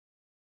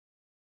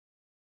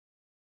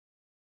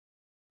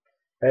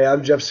Hey,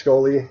 I'm Jeff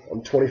Scolley.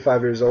 I'm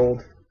 25 years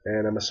old,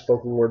 and I'm a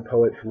spoken word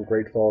poet from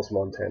Great Falls,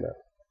 Montana.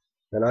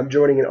 And I'm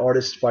joining an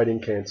artist fighting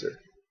cancer.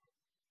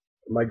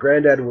 My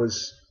granddad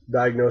was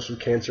diagnosed with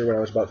cancer when I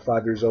was about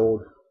 5 years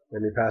old,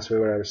 and he passed away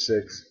when I was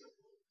 6.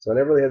 So I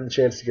never really had the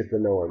chance to get to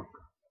know him.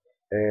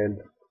 And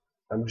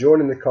I'm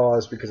joining the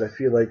cause because I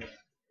feel like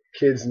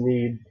kids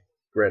need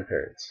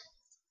grandparents,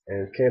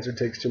 and cancer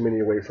takes too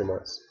many away from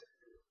us.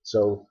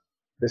 So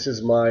this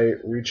is my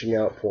reaching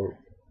out point.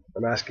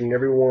 I'm asking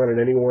everyone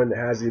and anyone that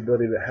has the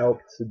ability to help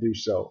to do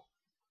so.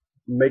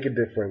 Make a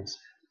difference.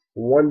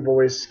 One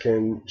voice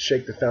can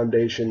shake the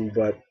foundation,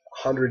 but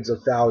hundreds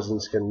of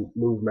thousands can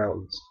move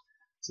mountains.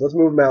 So let's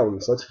move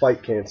mountains. Let's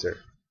fight cancer.